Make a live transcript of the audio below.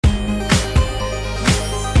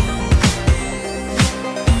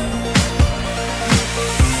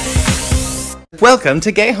Welcome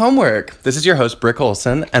to Gay Homework. This is your host, Brick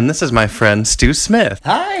Olson, and this is my friend, Stu Smith.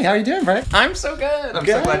 Hi, how are you doing, Brick? I'm so good. I'm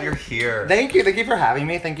so glad you're here. Thank you for having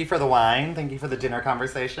me. Thank you for the wine. Thank you for the dinner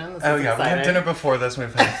conversation. We had dinner before this.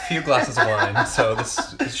 We've had a few glasses of wine, so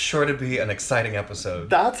this is sure to be an exciting episode.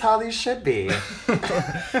 That's how these should be.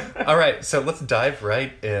 All right, so let's dive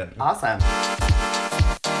right in. Awesome.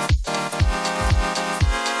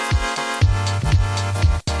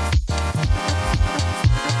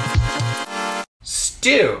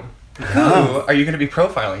 Stu, who are you going to be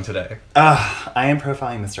profiling today? I am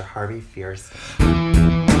profiling Mr. Harvey Fierstein.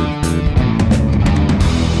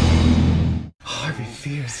 Harvey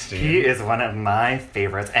Fierstein. He is one of my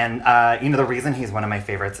favorites, and the reason he's one of my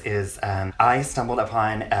favorites is I stumbled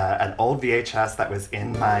upon an old VHS that was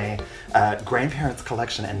in my grandparents'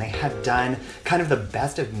 collection, and they had done kind of the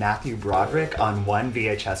best of Matthew Broderick on one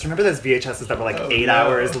VHS. Remember those VHSs that were like 8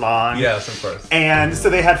 hours long? Yes, of course. And so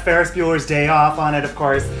they had Ferris Bueller's Day Off on it, of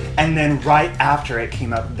course, and then right after it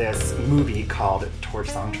came up this movie called Torch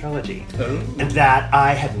Song Trilogy that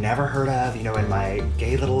I had never heard of, in my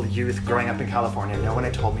gay little youth growing up in California. No one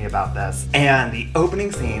had told me about this. And the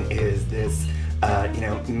opening scene is this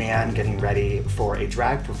man getting ready for a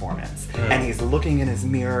drag performance. And he's looking in his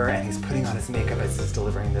mirror and he's putting on his makeup as he's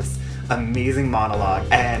delivering this amazing monologue.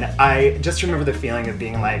 And I just remember the feeling of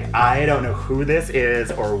being like, I don't know who this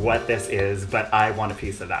is or what this is, but I want a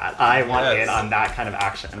piece of that. I want in on that kind of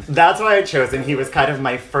action. That's why I chose him. He was kind of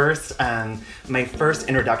my first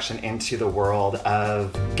introduction into the world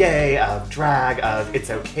of gay, of drag, of it's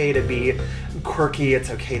okay to be quirky, it's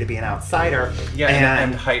okay to be an outsider. Yeah,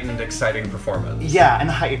 and heightened, exciting performance. Yeah,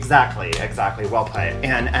 and exactly, well put.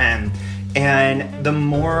 And the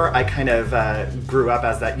more I kind of grew up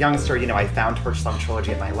as that youngster, I found Torch Song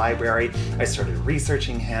Trilogy at my library. I started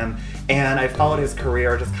researching him, and I followed his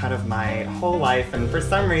career just kind of my whole life. And for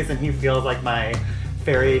some reason, he feels like my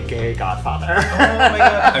very gay godfather. Oh my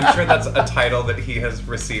god. I'm sure that's a title that he has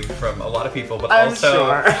received from a lot of people, but I'm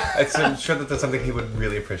sure that that's something he would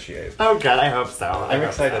really appreciate. Oh good, I hope so. I'm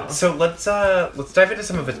excited. So let's dive into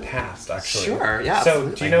some of his past, actually. Sure, yeah. So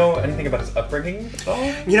absolutely. Do you know anything about his upbringing at all?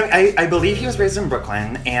 I believe he was raised in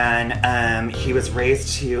Brooklyn, and he was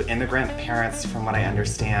raised to immigrant parents from what I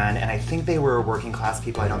understand, and I think they were working class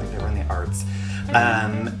people. I don't think they were in the arts.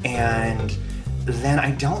 And then I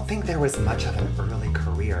don't think there was much of an early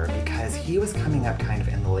career because he was coming up kind of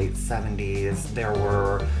in the late 70s. There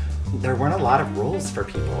weren't a lot of roles for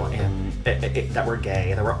people that were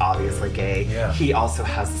gay, that were obviously gay. Yeah. He also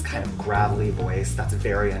has this kind of gravelly voice that's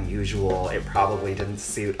very unusual. It probably didn't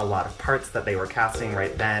suit a lot of parts that they were casting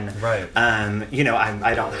right then. Right.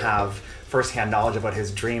 I don't have firsthand knowledge of what his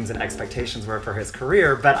dreams and expectations were for his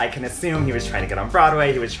career, but I can assume he was trying to get on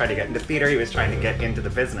Broadway, he was trying to get into theater, he was trying to get into the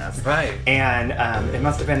business. Right. And it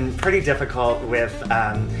must have been pretty difficult with,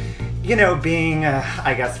 being,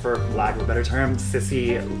 I guess for lack of a better term,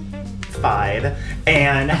 sissy-fied,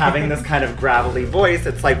 and having this kind of gravelly voice.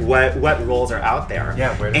 It's like, what roles are out there?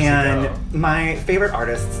 Yeah, where does he go? My favorite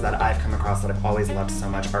artists that I've come across that I've always loved so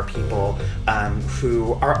much are people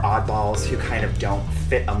who are oddballs, who kind of don't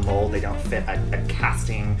fit a mold, they don't fit a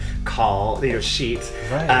casting call, sheet.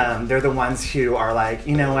 Right. They're the ones who are like,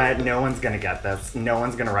 you know what, no one's gonna get this, no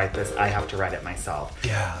one's gonna write this, I have to write it myself.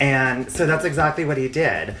 Yeah. And so that's exactly what he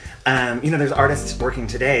did. There's artists working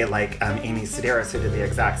today like Amy Sedaris who did the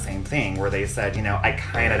exact same thing, where they said, I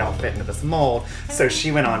kind of don't fit into this mold, so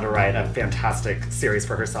she went on to write a fantastic series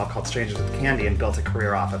for herself called Strangers with Candy and built a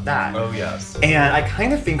career off of that. Oh, yes. And I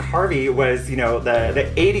kind of think Harvey was,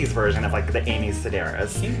 the 80s version of like the Amy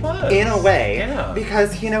Sedaris. He was. In a way. Yeah.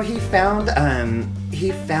 Because, he found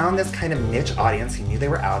this kind of niche audience. He knew they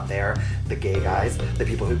were out there. The gay guys, the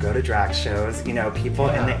people who go to drag shows, people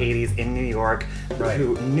in the 80s in New York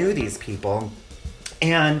who knew these people.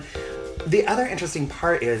 And the other interesting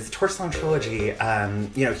part is Torch Song Trilogy,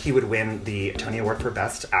 he would win the Tony Award for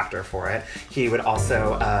Best Actor for it. He would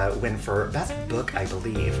also win for Best Book, I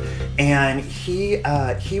believe. And he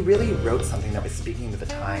really wrote something that was speaking to the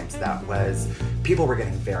times, that was, people were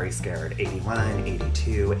getting very scared. 81,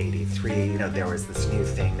 82, 83, there was this new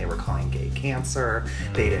thing they were calling gay cancer.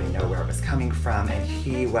 They didn't know where it was coming from. And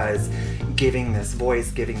he was giving this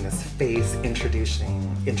voice, giving this face,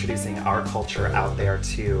 introducing our culture out there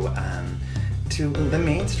to the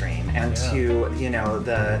mainstream and to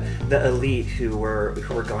the elite who were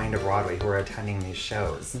going to Broadway, who were attending these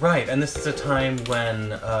shows. Right, and this is a time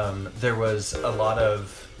when there was a lot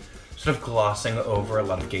of sort of glossing over a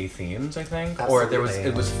lot of gay themes, I think. Absolutely. Or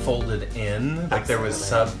it was folded in, like there was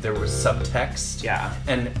subtext. Yeah.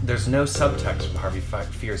 And there's no subtext with Harvey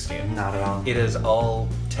Fierstein. Not at all. It is all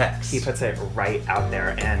text. He puts it right out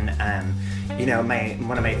there, and you know,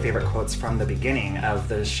 one of my favorite quotes from the beginning of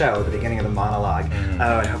the show, the beginning of the monologue.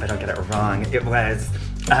 Oh, I hope I don't get it wrong. It was,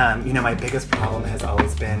 you know, my biggest problem has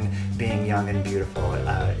always been being young and beautiful.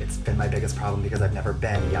 It's been my biggest problem because I've never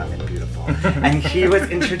been young and beautiful. And he was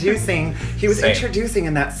introducing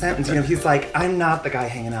in that sentence, you know, he's like, I'm not the guy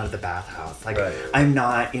hanging out at the bathhouse. Like, I'm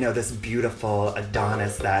not, you know, this beautiful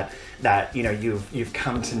Adonis that you know you've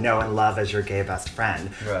come to know and love as your gay best friend.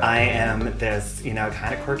 I am this, you know,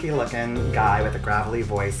 kind of quirky looking guy with a gravelly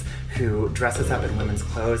voice who dresses up in women's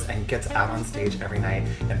clothes and gets out on stage every night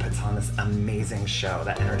and puts on this amazing show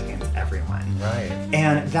that entertains everyone.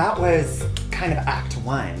 And that was kind of act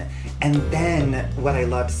one. And then what I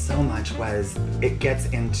loved so much was it gets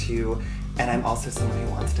into, and I'm also someone who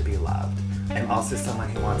wants to be loved. I'm also someone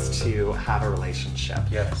who wants to have a relationship.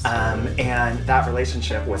 And that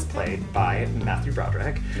relationship was played by Matthew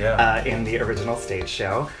Broderick in the original stage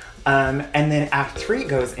show. And then Act 3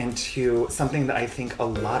 goes into something that I think a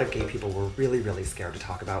lot of gay people were really, really scared to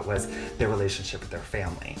talk about, was their relationship with their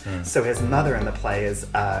family. So his mother in the play is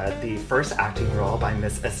the first acting role by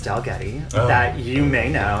Miss Estelle Getty, that you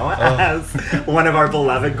may know as one of our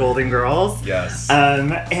beloved Golden Girls.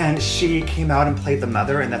 And she came out and played the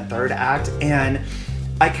mother in the third act, and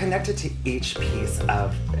I connected to each piece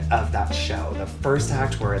of that show. The first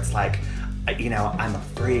act where it's like, you know, I'm a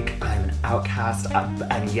freak, I'm an outcast,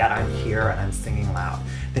 and yet I'm here and I'm singing loud.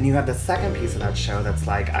 Then you have the second piece of that show that's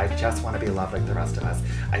like, I just want to be loved like the rest of us.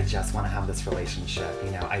 I just want to have this relationship,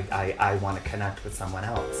 you know, I want to connect with someone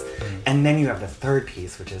else. And then you have the third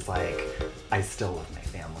piece, which is like, I still love my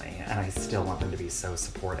family and I still want them to be so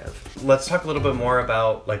supportive. Let's talk a little bit more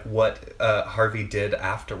about like what Harvey did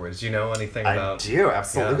afterwards. Do you know anything about? I do,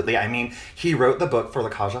 absolutely. I mean, he wrote the book for La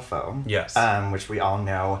Cage aux Folles, which we all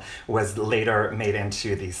know was later made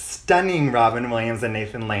into the stunning Robin Williams and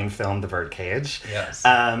Nathan Lane film, The Birdcage.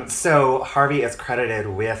 So Harvey is credited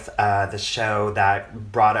with the show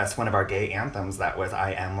that brought us one of our gay anthems, that was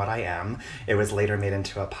I Am What I Am. It was later made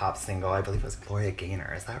into a pop single. I believe it was Gloria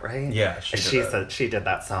Gaynor, is that right? Yeah, she did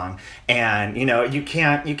that song. And you know, you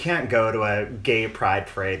can't go to a gay pride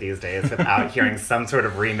parade these days without hearing some sort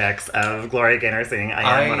of remix of Gloria Gaynor singing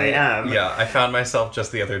I Am What I Am. Yeah, I found myself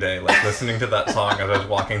just the other day like listening to that song as I was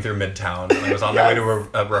walking through Midtown. And I was on my way to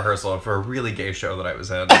a rehearsal for a really gay show that I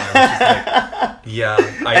was in. And I was just like, yeah,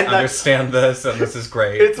 I understand this, and this is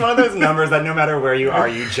great. It's one of those numbers that no matter where you are,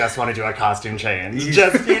 you just want to do a costume change. You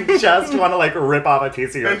just want to like rip off a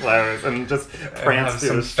piece of your clothes and just prance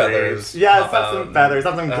through the streets. Yes, have some feathers,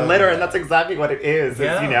 have some glitter, and that's exactly what it is.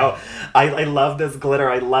 It's, you know, I love this glitter,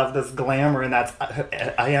 I love this glamour, and that's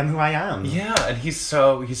I am who I am. Yeah, and he's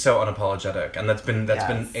so unapologetic, and that's been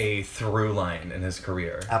a through line in his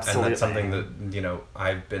career. Absolutely. And that's something that, you know,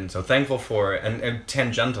 I've been so thankful for, and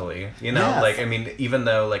tangentially, you know, like, I mean, even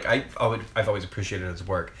though, like, I've always appreciated his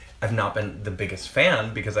work, I've not been the biggest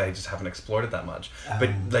fan because I just haven't explored it that much. But,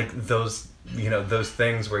 like, those, you know, those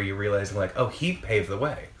things where you realize, like, oh, he paved the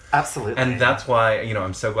way. Absolutely. And that's why, you know,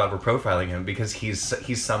 I'm so glad we're profiling him, because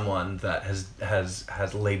he's someone that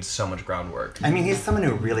has laid so much groundwork. I mean, he's someone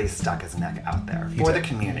who really stuck his neck out there for the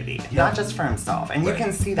community, not just for himself. And you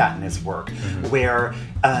can see that in his work, where,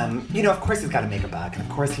 you know, of course he's got to make a buck, and of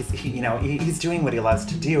course he's doing what he loves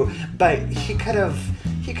to do, but he could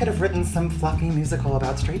have written some fluffy musical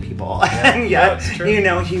about straight people. And yet, you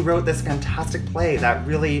know, he wrote this fantastic play that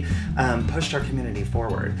really pushed our community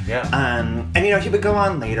forward. And, you know, he would go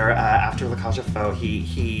on later, after La Cage aux Folles,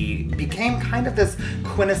 he became kind of this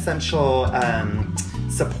quintessential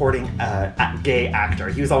supporting gay actor.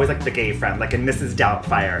 He was always like the gay friend, like in Mrs.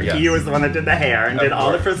 Doubtfire. He was the one that did the hair and did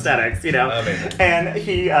all the prosthetics, you know. Amazing. And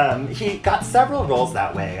he got several roles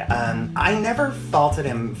that way. I never faulted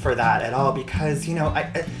him for that at all, because, you know,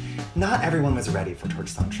 not everyone was ready for Torch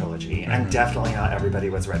Song Trilogy, and definitely not everybody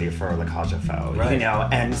was ready for La Cage aux Folles, you know?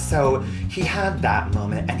 And so he had that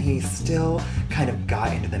moment, and he still kind of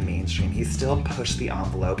got into the mainstream. He still pushed the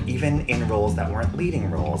envelope, even in roles that weren't leading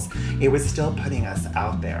roles. It was still putting us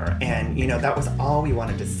out there. And, you know, that was all we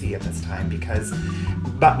wanted to see at this time, because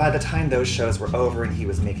by the time those shows were over and he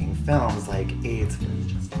was making films, like, AIDS was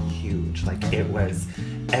just huge. Like, it was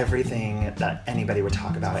everything that anybody would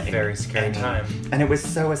talk about. Very scary time. And it was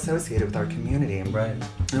so associated with our community. Right.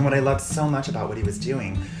 And what I loved so much about what he was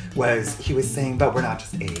doing was he was saying, but we're not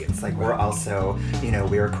just AIDS. Like, we're also, you know,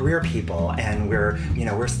 we're queer people, and we're, you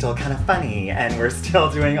know, we're still kind of funny, and we're still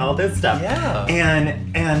doing all this stuff. Yeah.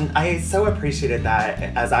 And I so appreciated that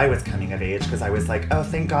as I was coming of age, because I was like, oh,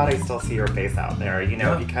 thank God I still see your face out there, you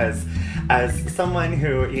know, because as someone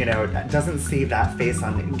who, doesn't see that face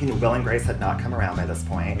on, Will and Grace had not come around by this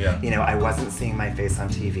point. Yeah. I wasn't seeing my face on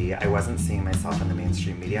TV. I wasn't seeing myself in the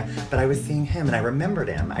mainstream media, but I was seeing him, and I remembered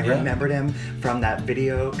him. I remembered him from that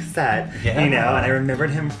video cassette, and I remembered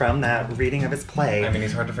him from that reading of his play. I mean,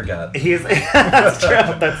 he's hard to forget.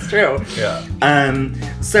 That's true. Yeah.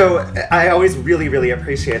 So I always really, really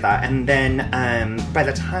appreciate that. And then by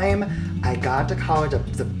the time I got to college, I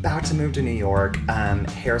was about to move to New York,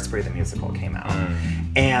 Hairspray the musical came out.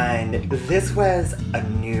 And this was a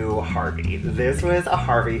new Harvey. This was a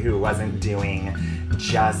Harvey who wasn't doing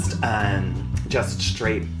just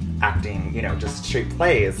straight acting, just straight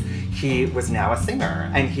plays. He was now a singer,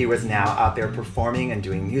 and he was now out there performing and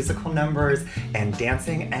doing musical numbers and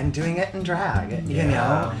dancing and doing it in drag, you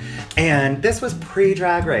know? And this was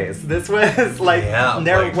pre-Drag Race. This was like,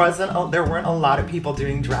 there weren't a lot of people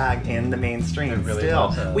doing drag in the mainstream really still.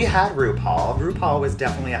 wasn't. We had RuPaul. RuPaul was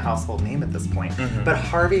definitely a household name at this point. But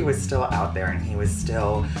Harvey was still out there, and he was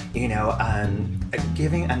still,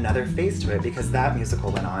 giving another face to it, because that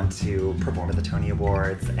musical went on to perform at the Tony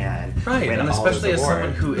Awards and win and all especially those as awards.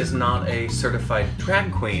 someone who is not a certified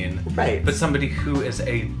drag queen, Right. but somebody who is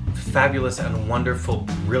a fabulous and wonderful,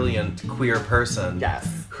 brilliant queer person, Yes.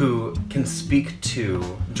 who can speak to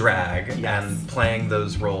drag Yes. and playing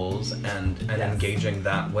those roles and Yes. engaging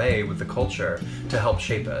that way with the culture to help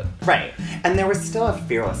shape it. Right. And there was still a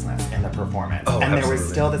fearlessness in the performance. Oh, and there was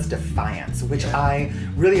absolutely. still this defiance, which I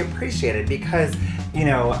really appreciated, because,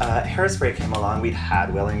 Hairspray came along, we'd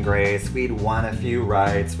had Will and Grace, we'd won a few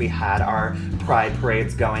rights, we had our pride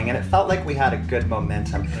parades going, and it felt like we had a good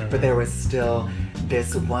momentum, but there was still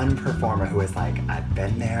this one performer who was like, I've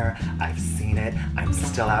been there, I've seen it, I'm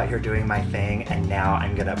still out here doing my thing, and now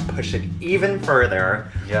I'm gonna push it even further.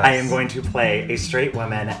 Yes. I am going to play a straight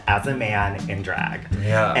woman as a man in drag.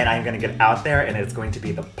 Yeah. And I'm gonna get out there, and it's going to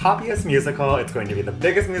be the poppiest musical, it's going to be the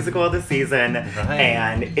biggest musical of the season. Right.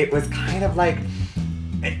 And it was kind of like,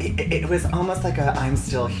 it was almost like a I'm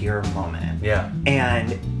still here moment. Yeah.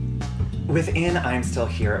 And within I'm still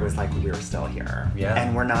here, it was like we're still here. Yeah.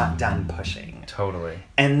 And we're not done pushing. Totally.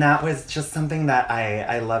 And that was just something that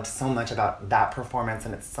I loved so much about that performance,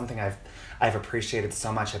 and it's something I've appreciated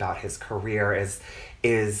so much about his career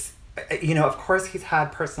is of course he's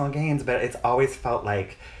had personal gains, but it's always felt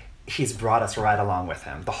like he's brought us right along with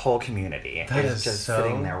him. The whole community is just so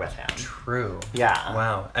sitting there with him. True. Yeah.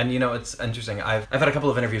 Wow. And it's interesting. I've had a couple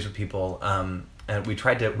of interviews with people, and we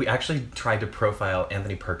actually tried to profile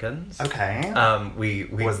Anthony Perkins. Okay. We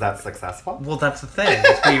Was that successful? Well, that's the thing.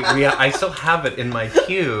 I still have it in my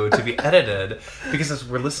queue to be edited, because as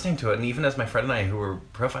we're listening to it, and even as my friend and I who were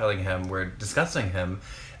profiling him were discussing him,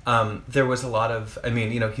 there was a lot of,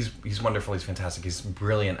 he's wonderful, he's fantastic, he's a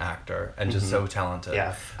brilliant actor and just so talented.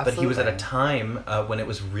 Yeah, but he was at a absolutely. time when it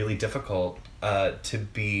was really difficult to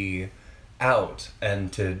be out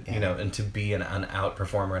and to and to be an out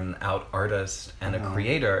performer and an out artist and a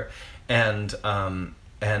creator, and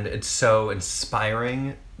it's so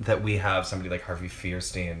inspiring that we have somebody like Harvey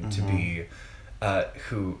Fierstein to be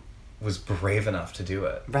who was brave enough to do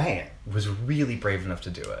it. Right. Was really brave enough to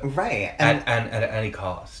do it. Right. And at any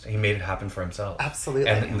cost. He made it happen for himself. Absolutely.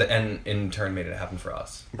 And in turn made it happen for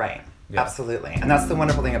us. Right. Yeah. Absolutely. And that's the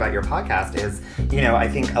wonderful thing about your podcast is, I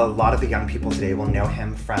think a lot of the young people today will know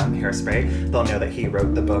him from Hairspray. They'll know that he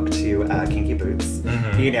wrote the book to Kinky Boots.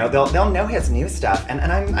 Mm-hmm. They'll know his new stuff. And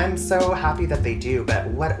I'm so happy that they do. But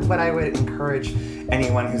what I would encourage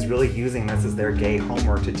anyone who's really using this as their gay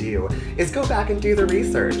homework to do is go back and do the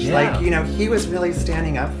research. Yeah. Like, he was really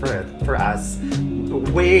standing up for us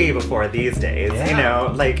way before these days. Yeah.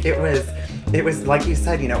 Like it was like you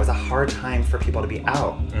said, it was a hard time for people to be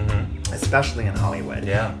out. Especially in Hollywood.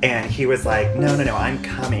 Yeah. And he was like, no, I'm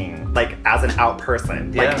coming, like, as an out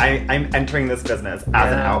person. Yeah. Like, I'm entering this business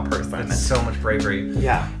as an out person. It's so much bravery.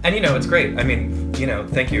 Yeah. And it's great.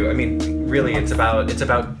 Thank you. Really, it's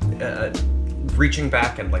about reaching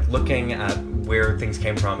back and like looking at where things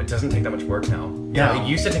came from. It doesn't take that much work now. No. It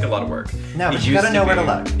used to take a lot of work. No, but you gotta know where to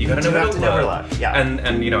look. You gotta know where to look. Yeah. And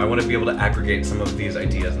I want to be able to aggregate some of these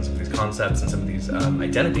ideas and some of these concepts and some of these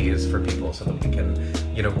identities for people so that we can,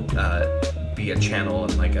 be a channel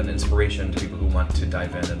and like an inspiration to people who want to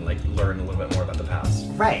dive in and like learn a little bit more about the past.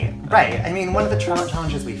 Right. One of the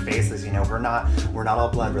challenges we face is, we're not all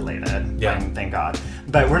blood related. Yeah. Thank God.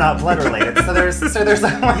 But we're not blood related. so there's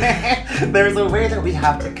a way that we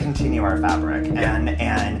have to continue our fabric, and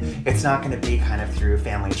it's not going to be kind of through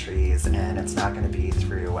family trees, and it's not going to be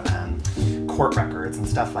through court records and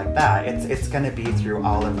stuff like that. It's going to be through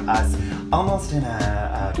all of us, almost in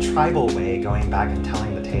a tribal way, going back and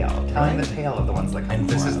telling the tale of the ones that come. And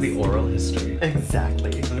this is the oral history.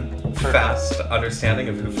 Exactly. Fast understanding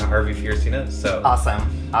of who Harvey Fierstein is. So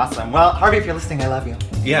awesome. Well, Harvey, if you're listening, I love you.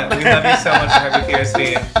 Yeah, we love you so much, Harvey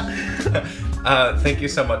Fierstein. Thank you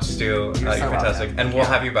so much, Stu. You're so fantastic. welcome. And we'll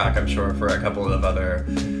have you back, I'm sure, for a couple of other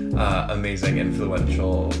amazing,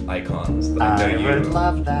 influential icons. That I know would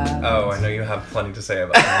love that. Oh, I know you have plenty to say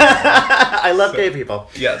about that. I love gay people.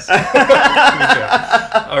 Yes.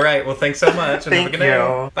 All right. Well, thanks so much. And Thank have a good you.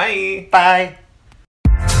 night. Bye. Bye.